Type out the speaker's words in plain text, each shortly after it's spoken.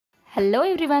Hello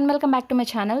everyone, welcome back to my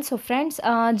channel. So friends,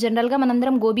 జనరల్గా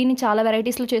మనందరం గోబీని చాలా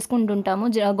వెరైటీస్లో చేసుకుంటుంటాము.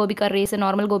 గోబీ కర్రీస్,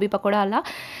 నార్మల్ గోబీ పకోడా అలా.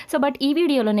 సో బట్ ఈ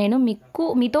వీడియోలో నేను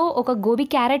మీతో ఒక గోబీ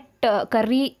క్యారెట్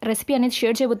కర్రీ రెసిపీ అనేది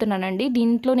షేర్ చేయబోతున్నానండి.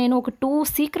 దీంట్లో నేను ఒక 2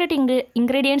 సీక్రెట్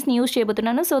ఇంగ్రీడియంట్స్ని యూజ్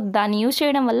చేయబోతున్నాను. సో దాన్ని యూజ్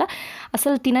చేయడం వల్ల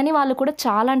అసలు తినని వాళ్ళు కూడా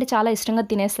చాలా అంటే చాలా ఇష్టంగా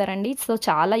తినేస్తారండి. సో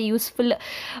చాలా యూస్ఫుల్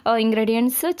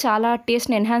ఇంగ్రీడియంట్స్, చాలా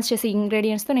టేస్ట్ని ఎన్హాన్స్ చేసే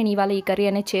ఇంగ్రీడియంట్స్తో నేను ఇవాళ ఈ కర్రీ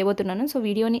అనేది చేయబోతున్నాను. సో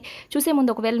వీడియోని చూసే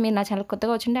ముందు ఒకవేళ మీరు నా ఛానల్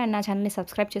కొత్తగా వచ్చింటే అండ్ నా ఛానల్ని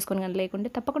సబ్స్క్రైబ్ చేసుకొని కానీ లేకుంటే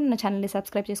తప్పకుండా నా ఛానల్ని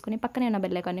సబ్స్క్రైబ్ చేసుకొని పక్కనే ఉన్న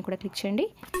బెల్ ఐకాన్ని కూడా క్లిక్ చేయండి.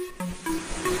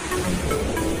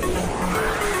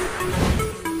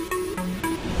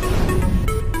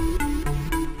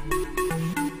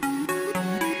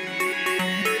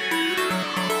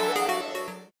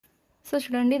 సో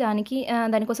చూడండి,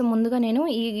 దానికోసం ముందుగా నేను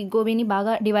ఈ గోబీని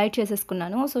బాగా డివైడ్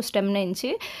చేసేసుకున్నాను. సో స్టెమ్ నుంచి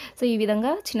సో ఈ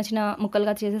విధంగా చిన్న చిన్న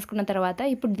ముక్కలుగా చేసేసుకున్న తర్వాత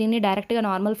ఇప్పుడు దీన్ని డైరెక్ట్గా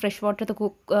నార్మల్ ఫ్రెష్ వాటర్తో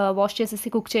వాష్ చేసేసి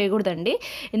కుక్ చేయకూడదండి.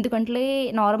 ఎందుకంటే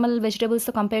నార్మల్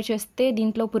వెజిటేబుల్స్తో కంపేర్ చేస్తే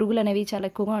దీంట్లో పురుగులు అనేవి చాలా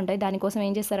ఎక్కువగా ఉంటాయి. దానికోసం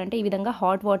ఏం చేస్తారంటే ఈ విధంగా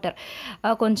హాట్ వాటర్,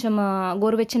 కొంచెం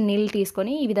గోరువెచ్చని నీళ్ళు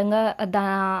తీసుకొని ఈ విధంగా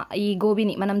ఈ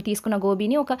గోబీని, మనం తీసుకున్న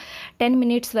గోబీని ఒక 10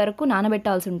 మినిట్స్ వరకు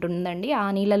నానబెట్టాల్సి ఉంటుందండి. ఆ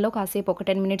నీళ్ళల్లో కాసేపు ఒక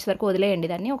 10 మినిట్స్ వరకు వదిలేయండి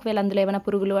దాన్ని. ఒకవేళ అందులో ఏమైనా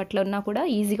పురుగులు అట్లా ఉన్నా కూడా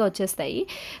ఈజీగా వచ్చేస్తాయి.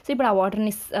 సో ఇప్పుడు ఆ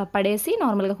వాటర్ని పడేసి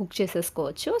నార్మల్గా కుక్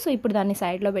చేసేసుకోవచ్చు. సో ఇప్పుడు దాన్ని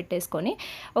సైడ్లో పెట్టేసుకొని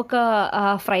ఒక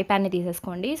ఫ్రై ప్యాన్ని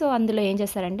తీసేసుకోండి. సో అందులో ఏం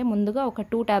చేస్తారంటే ముందుగా ఒక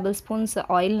 2 టేబుల్ స్పూన్స్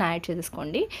ఆయిల్ని యాడ్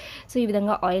చేసేసుకోండి. సో ఈ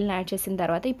విధంగా ఆయిల్ని యాడ్ చేసిన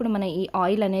తర్వాత ఇప్పుడు మన ఈ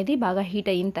ఆయిల్ అనేది బాగా హీట్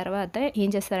అయిన తర్వాత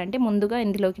ఏం చేస్తారంటే ముందుగా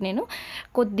ఇందులోకి నేను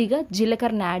కొద్దిగా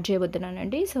జీలకర్రని యాడ్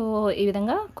చేయబోతున్నానండి. సో ఈ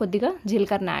విధంగా కొద్దిగా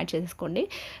జీలకర్రని యాడ్ చేసుకోండి.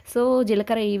 సో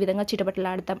జీలకర్ర ఈ విధంగా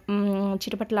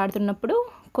చిటపటలాడుతున్నప్పుడు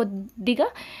కొద్దిగా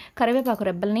కరివేపాకు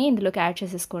రెబ్బల్ని ఇందులోకి యాడ్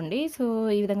చేసేసుకోండి. సో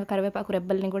ఈ విధంగా కరివేపాకు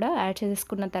రెబ్బల్ని కూడా యాడ్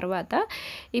చేసేసుకున్న తర్వాత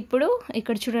ఇప్పుడు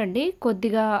ఇక్కడ చూడండి,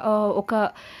 కొద్దిగా ఒక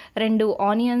 2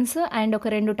 ఆనియన్స్ అండ్ ఒక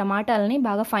 2 టమాటాలని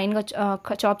బాగా ఫైన్గా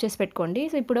చాప్ చేసి పెట్టుకోండి.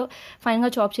 సో ఇప్పుడు ఫైన్గా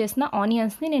చాప్ చేసిన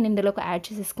ఆనియన్స్ని నేను ఇందులోకి యాడ్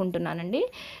చేసేసుకుంటున్నానండి.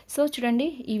 సో చూడండి,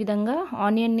 ఈ విధంగా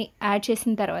ఆనియన్ని యాడ్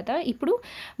చేసిన తర్వాత ఇప్పుడు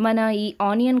మన ఈ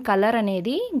ఆనియన్ కలర్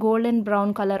అనేది గోల్డెన్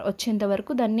బ్రౌన్ కలర్ వచ్చేంత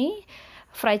వరకు దాన్ని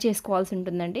ఫ్రై చేసుకోవాల్సి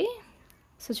ఉంటుందండి.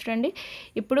 సో చూడండి,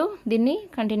 ఇప్పుడు దీన్ని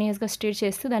కంటిన్యూస్గా స్టిర్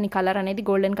చేస్తూ దాని కలర్ అనేది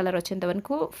గోల్డెన్ కలర్ వచ్చేంత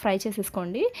వరకు ఫ్రై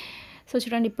చేసేసుకోండి. సో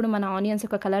చూడండి, ఇప్పుడు మన ఆనియన్స్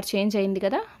యొక్క కలర్ చేంజ్ అయింది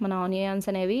కదా, మన ఆనియన్స్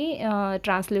అనేవి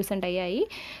ట్రాన్స్లూసెంట్ అయ్యాయి.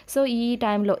 సో ఈ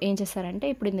టైంలో ఏం చేస్తారంటే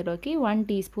ఇప్పుడు ఇందులోకి 1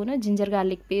 tea spoon ginger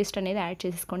garlic paste అనేది యాడ్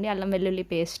చేసేసుకోండి, అల్లం వెల్లుల్లి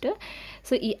పేస్ట్.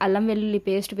 సో ఈ అల్లం వెల్లుల్లి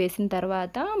పేస్ట్ వేసిన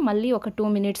తర్వాత మళ్ళీ ఒక 2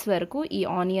 మినిట్స్ వరకు ఈ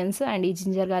ఆనియన్స్ అండ్ ఈ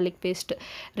జింజర్ గార్లిక్ పేస్ట్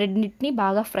రెండింటిని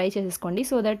బాగా ఫ్రై చేసేసుకోండి.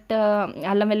 సో దట్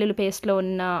అల్లం వెల్లుల్లి పేస్ట్లో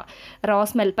ఉన్న రా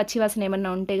స్మెల్, పచ్చివాసన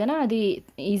ఏమన్నా ఉంటే కనుక అది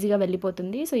ఈజీగా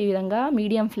వెళ్ళిపోతుంది. సో ఈ విధంగా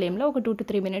మీడియం ఫ్లేమ్లో ఒక 2 to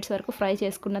 3 మినిట్స్ వరకు ఫ్రై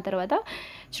చేసుకున్న తర్వాత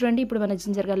చూడండి, ఇప్పుడు మన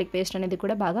జింజర్ గార్లిక్ పేస్ట్ అనేది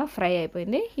కూడా బాగా ఫ్రై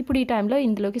అయిపోయింది. ఇప్పుడు ఈ టైంలో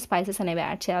ఇందులోకి స్పైసెస్ అనేవి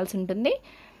యాడ్ చేయాల్సి ఉంటుంది.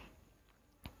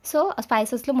 సో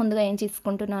స్పైసెస్లో ముందుగా ఏం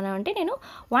తీసుకుంటున్నాను అంటే నేను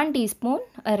 1 టీ స్పూన్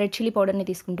రెడ్ చిల్లీ పౌడర్ని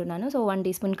తీసుకుంటున్నాను. సో 1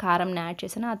 టీ స్పూన్ కారంని యాడ్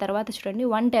చేశాను. ఆ తర్వాత చూడండి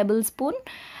 1 టేబుల్ స్పూన్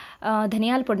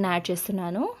ధనియాల పొడిని యాడ్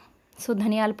చేస్తున్నాను. సో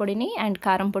ధనియాల పొడిని అండ్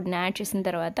కారం పొడిని యాడ్ చేసిన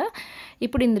తర్వాత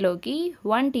ఇప్పుడు ఇందులోకి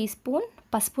 1 టీ స్పూన్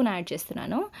పసుపుని యాడ్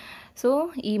చేస్తున్నాను. సో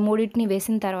ఈ మూడింటిని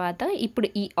వేసిన తర్వాత ఇప్పుడు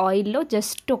ఈ ఆయిల్లో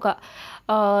జస్ట్ ఒక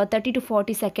 30 to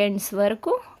 40 సెకండ్స్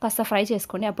వరకు కాస్త ఫ్రై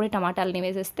చేసుకోండి. అప్పుడే టమాటాలని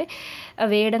వేసేస్తే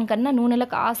వేయడం కన్నా నూనెలో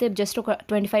కాసేపు జస్ట్ ఒక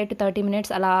 25 to 30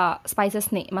 మినిట్స్ అలా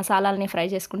స్పైసెస్ని, మసాలాలని ఫ్రై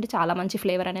చేసుకుంటే చాలా మంచి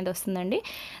ఫ్లేవర్ అనేది వస్తుందండి.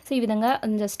 సో ఈ విధంగా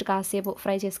జస్ట్ కాసేపు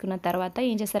ఫ్రై చేసుకున్న తర్వాత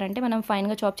ఏం చేస్తారంటే మనం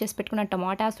ఫైన్గా చాప్ చేసి పెట్టుకున్న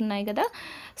టమాటాస్ ఉన్నాయి కదా,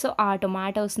 సో ఆ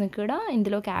టొమాటోస్ని కూడా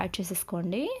ఇందులోకి యాడ్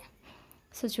చేసేసుకోండి.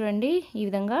 సో చూడండి, ఈ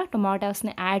విధంగా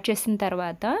టొమాటోస్ని యాడ్ చేసిన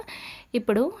తర్వాత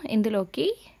ఇప్పుడు ఇందులోకి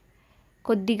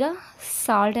కొద్దిగా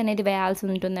సాల్ట్ అనేది వేయాల్సి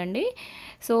ఉంటుందండి.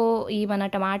 సో ఈ మన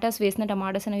వేసిన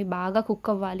టమాటోస్ అనేవి బాగా కుక్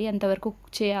అవ్వాలి, అంతవరకు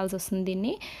కుక్ చేయాల్సి వస్తుంది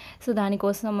దీన్ని. సో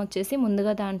దానికోసం వచ్చేసి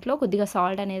ముందుగా దాంట్లో కొద్దిగా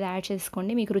సాల్ట్ అనేది యాడ్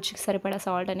చేసుకోండి, మీకు రుచికి సరిపడా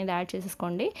సాల్ట్ అనేది యాడ్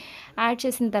చేసేసుకోండి. యాడ్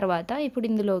చేసిన తర్వాత ఇప్పుడు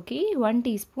ఇందులోకి 1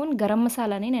 టీ స్పూన్ గరం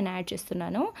మసాలాని నేను యాడ్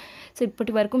చేస్తున్నాను. సో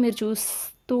ఇప్పటి వరకు మీరు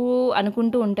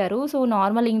అనుకుంటూ ఉంటారు, సో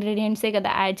నార్మల్ ఇంగ్రీడియంట్సే కదా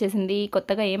యాడ్ చేసింది,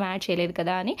 కొత్తగా ఏం యాడ్ చేయలేదు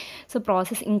కదా అని. సో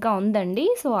ప్రాసెస్ ఇంకా ఉందండి.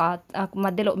 So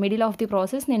middle of the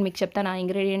process నేను మీకు చెప్తాను ఆ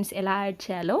ఇంగ్రీడియంట్స్ ఎలా యాడ్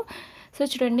చేయాలో. సో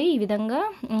చూడండి, ఈ విధంగా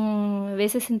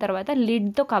వేసేసిన తర్వాత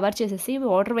లిడ్తో కవర్ చేసేసి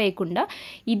వాటర్ వేయకుండా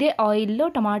ఇదే ఆయిల్లో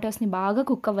టమాటోస్ని బాగా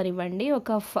కుక్ అవ్వనివ్వండి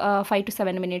ఒక 5 to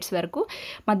 7 మినిట్స్ వరకు.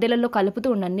 మధ్యలో కలుపుతూ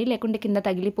ఉండండి, లేకుంటే కింద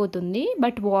తగిలిపోతుంది.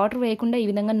 బట్ వాటర్ వేయకుండా ఈ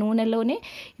విధంగా నూనెలోనే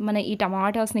మన ఈ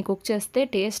టమాటోస్ని కుక్ చేస్తే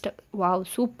టేస్ట్ వావ్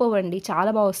సూపర్ అండి,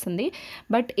 చాలా బాగా వస్తుంది.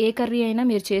 బట్ ఏ కర్రీ అయినా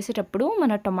మీరు చేసేటప్పుడు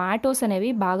మన టొమాటోస్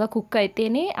అనేవి బాగా కుక్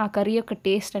అయితేనే ఆ కర్రీ యొక్క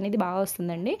టేస్ట్ అనేది బాగా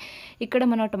వస్తుందండి. ఇక్కడ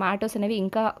మన టొమాటోస్ అనేవి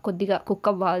ఇంకా కొద్దిగా కుక్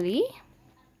అవ్వాలి.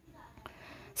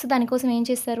 సో దానికోసం ఏం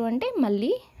చేస్తారు అంటే మళ్ళీ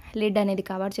లిడ్ అనేది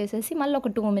కవర్ చేసేసి మళ్ళీ ఒక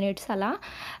 2 మినిట్స్ అలా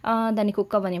దాన్ని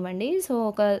కుక్ అవ్వనివ్వండి. సో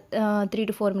ఒక 3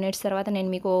 to 4 మినిట్స్ తర్వాత నేను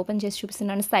మీకు ఓపెన్ చేసి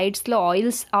చూపిస్తున్నాను. సైడ్స్లో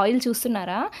ఆయిల్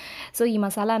చూస్తున్నారా? సో ఈ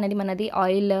మసాలా అనేది మనది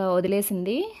ఆయిల్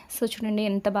వదిలేసింది. సో చూడండి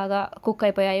ఎంత బాగా కుక్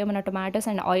అయిపోయాయో మన టొమాటోస్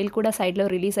అండ్ ఆయిల్ కూడా సైడ్లో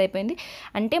రిలీజ్ అయిపోయింది.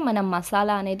 అంటే మన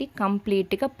మసాలా అనేది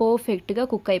కంప్లీట్గా పర్ఫెక్ట్గా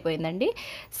కుక్ అయిపోయిందండి.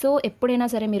 సో ఎప్పుడైనా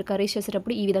సరే మీరు కర్రీస్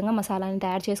చేసేటప్పుడు ఈ విధంగా మసాలాని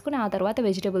తయారు చేసుకుని ఆ తర్వాత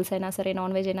వెజిటేబుల్స్ అయినా సరే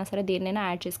నాన్ వెజ్ అయినా సరే దేన్నైనా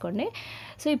యాడ్ చేసుకోండి.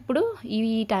 సో ఇప్పుడు ఈ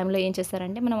టైంలో ఏం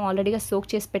చేస్తారంటే మనం ఆల్రెడీగా సోక్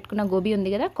చేసి పెట్టుకున్న గోబీ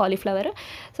ఉంది కదా, కాలీఫ్లవర్.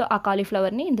 సో ఆ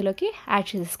కాలీఫ్లవర్ని ఇందులోకి యాడ్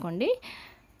చేసేసుకోండి.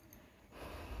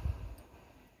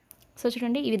 సో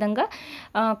చూడండి ఈ విధంగా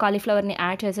కాలీఫ్లవర్ని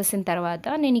యాడ్ చేసేసిన తర్వాత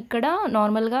నేను ఇక్కడ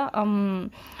నార్మల్గా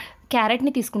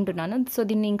క్యారెట్ని తీసుకుంటున్నాను. సో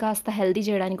దీన్ని ఇంకాస్త హెల్తీ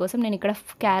చేయడానికి కోసం నేను ఇక్కడ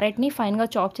క్యారెట్ని ఫైన్గా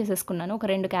చాప్ చేసేసుకున్నాను. ఒక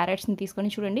 2 క్యారెట్స్ని తీసుకొని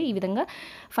చూడండి ఈ విధంగా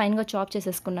ఫైన్గా చాప్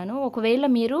చేసేసుకున్నాను. ఒకవేళ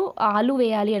మీరు ఆలు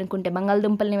వేయాలి అనుకుంటే,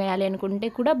 బంగాళదుంపల్ని వేయాలి అనుకుంటే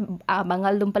కూడా ఆ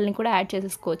బంగాళదుంపల్ని కూడా యాడ్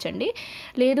చేసేసుకోవచ్చండి.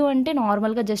 లేదు అంటే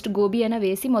నార్మల్గా జస్ట్ గోబీ అయినా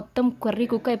వేసి మొత్తం కర్రీ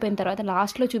కుక్ అయిపోయిన తర్వాత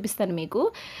లాస్ట్లో చూపిస్తాను మీకు.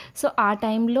 సో ఆ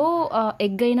టైంలో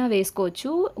ఎగ్ అయినా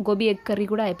వేసుకోవచ్చు. గోబీ ఎగ్ కర్రీ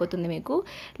కూడా అయిపోతుంది మీకు.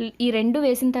 ఈ 2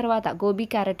 వేసిన తర్వాత, గోబీ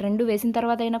క్యారెట్ 2 వేసిన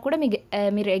తర్వాత అయినా కూడా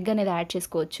మీరు ఎగ్ అనేది యాడ్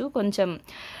చేసుకోవచ్చు. కొంచెం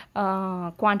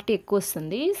క్వాంటిటీ ఎక్కువ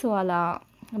వస్తుంది. సో అలా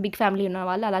బిగ్ ఫ్యామిలీ ఉన్న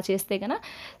వాళ్ళు అలా చేస్తే కనుక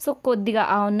సో కొద్దిగా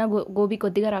ఉన్న గోబీ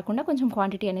కొద్దిగా రాకుండా కొంచెం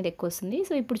క్వాంటిటీ అనేది ఎక్కువ వస్తుంది.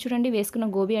 సో ఇప్పుడు చూడండి వేసుకున్న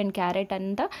గోబీ అండ్ క్యారెట్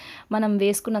అంతా మనం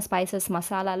వేసుకున్న స్పైసెస్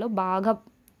మసాలాలో బాగా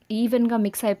ఈవెన్గా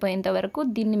మిక్స్ అయిపోయేంత వరకు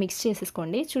దీన్ని మిక్స్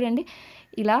చేసేసుకోండి. చూడండి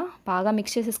ఇలా బాగా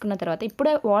మిక్స్ చేసేసుకున్న తర్వాత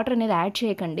ఇప్పుడే వాటర్ అనేది యాడ్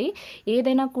చేయకండి.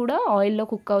 ఏదైనా కూడా ఆయిల్లో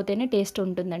కుక్ అవుతేనే టేస్ట్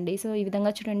ఉంటుందండి. సో ఈ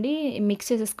విధంగా చూడండి మిక్స్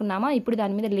చేసేసుకున్నామా, ఇప్పుడు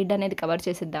దాని మీద లిడ్ అనేది కవర్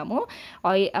చేసేద్దాము.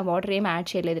 వాటర్ ఏం యాడ్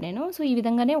చేయలేదు నేను. సో ఈ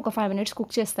విధంగానే ఒక 5 మినిట్స్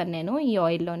కుక్ చేస్తాను నేను ఈ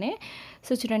ఆయిల్లోనే.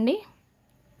 సో చూడండి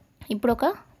ఇప్పుడు ఒక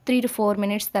 3 to 4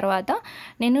 మినిట్స్ తర్వాత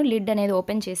నేను లిడ్ అనేది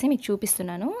ఓపెన్ చేసి మీకు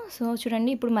చూపిస్తున్నాను. సో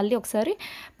చూడండి ఇప్పుడు మళ్ళీ ఒకసారి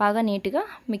బాగా నీట్గా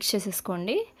మిక్స్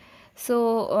చేసేసుకోండి. సో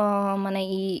మన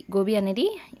ఈ గోబీ అనేది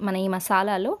మన ఈ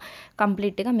మసాలాలో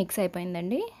కంప్లీట్గా మిక్స్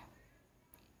అయిపోయిందండి.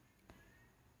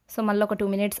 సో మళ్ళీ ఒక 2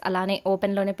 మినిట్స్ అలానే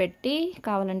ఓపెన్లోనే పెట్టి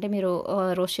కావాలంటే మీరు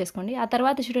రోస్ట్ చేసుకోండి. ఆ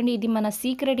తర్వాత చూడండి ఇది మన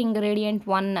సీక్రెట్ ఇంగ్రీడియంట్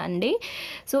 1 అండి.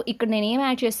 సో ఇక్కడ నేను ఏం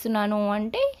యాడ్ చేస్తున్నాను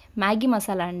అంటే మ్యాగీ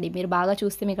మసాలా అండి. మీరు బాగా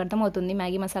చూస్తే మీకు అర్థమవుతుంది.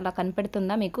 మ్యాగీ మసాలా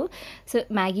కనపెడుతుందా మీకు? సో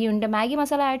మ్యాగీ ఉంటే మ్యాగీ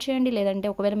మసాలా యాడ్ చేయండి. లేదంటే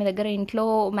ఒకవేళ మీ దగ్గర ఇంట్లో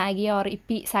మ్యాగీ ఆర్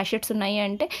ఇప్పి సాషెట్స్ ఉన్నాయి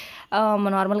అంటే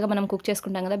నార్మల్గా మనం కుక్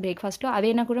చేసుకుంటాం కదా బ్రేక్ఫాస్ట్లో,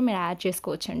 అవైనా కూడా మీరు యాడ్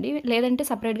చేసుకోవచ్చండి. లేదంటే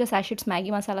సపరేట్గా సాషెట్స్,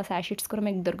 మ్యాగీ మసాలా సాషెట్స్ కూడా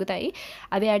మీకు దొరుకుతాయి.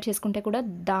 అవి యాడ్ చేసుకుంటే కూడా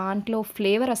దాంట్లో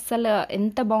ఫ్లేవర్ అస్సలు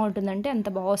ఎంత బాగుంటుందంటే అంత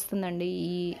బాగా వస్తుందండి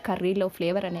ఈ కర్రీలో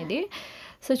ఫ్లేవర్ అనేది.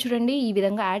 సో చూడండి ఈ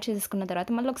విధంగా యాడ్ చేసేసుకున్న తర్వాత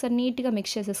మళ్ళీ ఒకసారి నీట్గా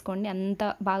మిక్స్ చేసేసుకోండి. అంత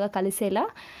బాగా కలిసేలా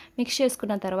మిక్స్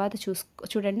చేసుకున్న తర్వాత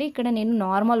చూడండి ఇక్కడ నేను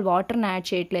నార్మల్ వాటర్ని యాడ్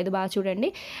చేయట్లేదు. బాగా చూడండి,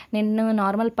 నేను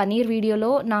నార్మల్ పనీర్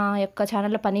వీడియోలో నా యొక్క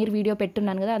ఛానల్లో పనీర్ వీడియో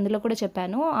పెట్టున్నాను కదా, అందులో కూడా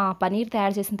చెప్పాను ఆ పనీర్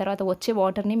తయారు చేసిన తర్వాత వచ్చే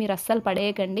వాటర్ని మీరు అస్సలు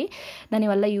పడేయకండి.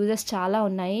 దానివల్ల యూజెస్ చాలా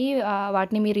ఉన్నాయి.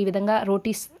 వాటిని మీరు ఈ విధంగా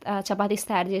రోటీస్, చపాతీస్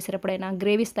తయారు చేసేటప్పుడైనా,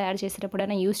 గ్రేవీస్ తయారు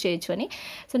చేసేటప్పుడైనా యూజ్ చేయొచ్చు అని.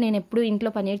 సో నేను ఎప్పుడు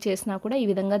ఇంట్లో పనీర్ చేసినా కూడా ఈ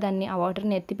విధంగా దాన్ని ఆ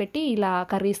వాటర్ని ఎత్తిపెట్టి ఇలా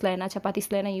కర్రీస్లో అయినా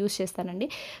చపాతీస్లో అయినా యూజ్ చేస్తానండి.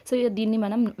 సో దీన్ని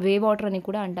మనం వే వాటర్ అని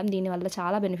కూడా అంటాం. దీనివల్ల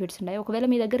చాలా బెనిఫిట్స్ ఉన్నాయి. ఒకవేళ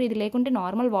మీ దగ్గర ఇది లేకుంటే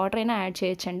నార్మల్ వాటర్ అయినా యాడ్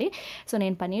చేయొచ్చండి. సో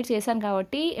నేను పనీర్ చేశాను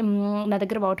కాబట్టి నా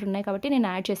దగ్గర వాటర్ ఉన్నాయి కాబట్టి నేను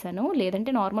యాడ్ చేశాను.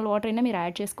 లేదంటే నార్మల్ వాటర్ అయినా మీరు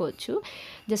యాడ్ చేసుకోవచ్చు.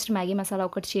 జస్ట్ మ్యాగీ మసాలా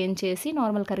ఒకటి చేంజ్ చేసి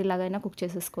నార్మల్ కర్రీ లాగా అయినా కుక్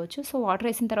చేసేసుకోవచ్చు. సో వాటర్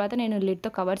వేసిన తర్వాత నేను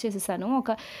లిడ్తో కవర్ చేసేసాను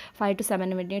ఒక 5 to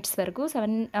 7 మినిట్స్ వరకు.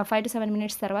 5 to 7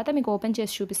 మినిట్స్ తర్వాత మీకు ఓపెన్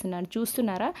చేసి చూపిస్తున్నాను.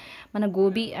 చూస్తున్నారా మన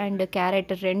గోబీ అండ్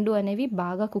క్యారెట్ 2 అనేవి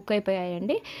బాగా కుక్ అయిపోయాయండి.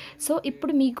 సో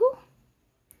ఇప్పుడు మీకు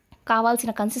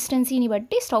కావాల్సిన కన్సిస్టెన్సీని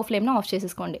బట్టి స్టవ్ ఫ్లేమ్ను ఆఫ్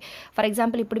చేసేసుకోండి. ఫర్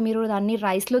ఎగ్జాంపుల్ ఇప్పుడు మీరు దాన్ని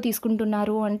రైస్లో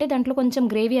తీసుకుంటున్నారు అంటే దాంట్లో కొంచెం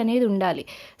గ్రేవీ అనేది ఉండాలి.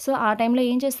 సో ఆ టైంలో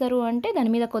ఏం చేస్తారు అంటే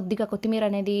దాని మీద కొద్దిగా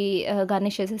కొత్తిమీర అనేది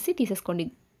గార్నిష్ చేసేసి తీసేసుకోండి.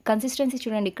 కన్సిస్టెన్సీ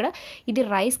చూడండి ఇక్కడ ఇది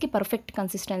రైస్కి పర్ఫెక్ట్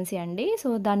కన్సిస్టెన్సీ అండి. సో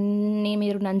దాన్ని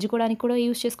మీరు నంజుకోవడానికి కూడా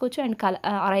యూస్ చేసుకోవచ్చు అండ్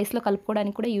రైస్లో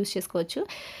కలుపుకోవడానికి కూడా యూస్ చేసుకోవచ్చు.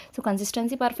 సో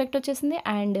కన్సిస్టెన్సీ పర్ఫెక్ట్ వచ్చేసింది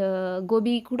అండ్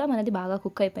గోబీ కూడా మనది బాగా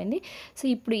కుక్ అయిపోయింది. సో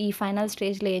ఇప్పుడు ఈ ఫైనల్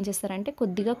స్టేజ్లో ఏం చేస్తారంటే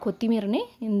కొద్దిగా కొత్తిమీరని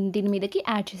దీని మీదకి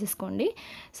యాడ్ చేసేసుకోండి.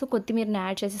 సో కొత్తిమీరని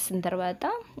యాడ్ చేసేసిన తర్వాత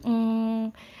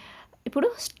ఇప్పుడు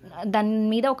దాని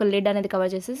మీద ఒక లిడ్ అనేది కవర్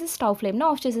చేసేసి స్టవ్ ఫ్లేమ్ని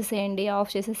ఆఫ్ చేసేసేయండి.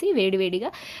 ఆఫ్ చేసేసి వేడివేడిగా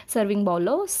సర్వింగ్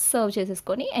బౌల్లో సర్వ్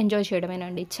చేసేసుకొని ఎంజాయ్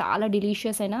చేయడమేనండి. చాలా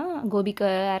డిలీషియస్ అయిన గోబీ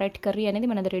క్యారెట్ కర్రీ అనేది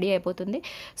మనది రెడీ అయిపోతుంది.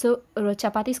 సో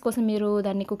చపాతీస్ కోసం మీరు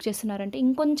దాన్ని కుక్ చేస్తున్నారంటే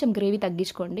ఇంకొంచెం గ్రేవీ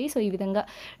తగ్గించుకోండి. సో ఈ విధంగా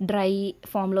డ్రై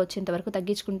ఫామ్లో వచ్చేంత వరకు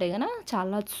తగ్గించుకుంటే కనుక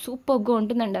చాలా సూపర్గా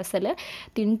ఉంటుందండి. అసలు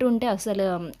తింటుంటే అసలు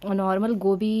నార్మల్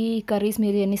గోబీ కర్రీస్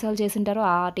మీరు ఎన్నిసార్లు చేసింటారో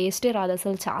ఆ టేస్టే రాదు.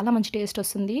 అసలు చాలా మంచి టేస్ట్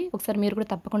వస్తుంది. ఒకసారి మీరు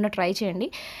కూడా తప్పకుండా ట్రై ట్రై చేయండి.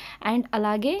 అండ్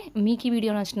అలాగే మీకు ఈ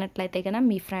వీడియో నచ్చినట్లయితే కనుక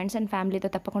మీ ఫ్రెండ్స్ అండ్ ఫ్యామిలీతో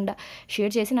తప్పకుండా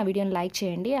షేర్ చేసి నా వీడియోని లైక్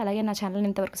చేయండి. అలాగే నా ఛానల్ని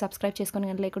ఇంతవరకు సబ్స్క్రైబ్ చేసుకొని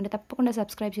కానీ లేకుంటే తప్పకుండా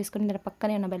సబ్స్క్రైబ్ చేసుకొని దాని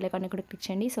పక్కనే ఉన్న బెల్ ఐకాన్ని కూడా క్లిక్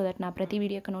చేయండి. సో దట్ నా ప్రతి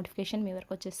వీడియో యొక్క నోటిఫికేషన్ మీ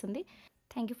వరకు వచ్చేస్తుంది.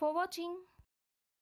 Thank you for watching.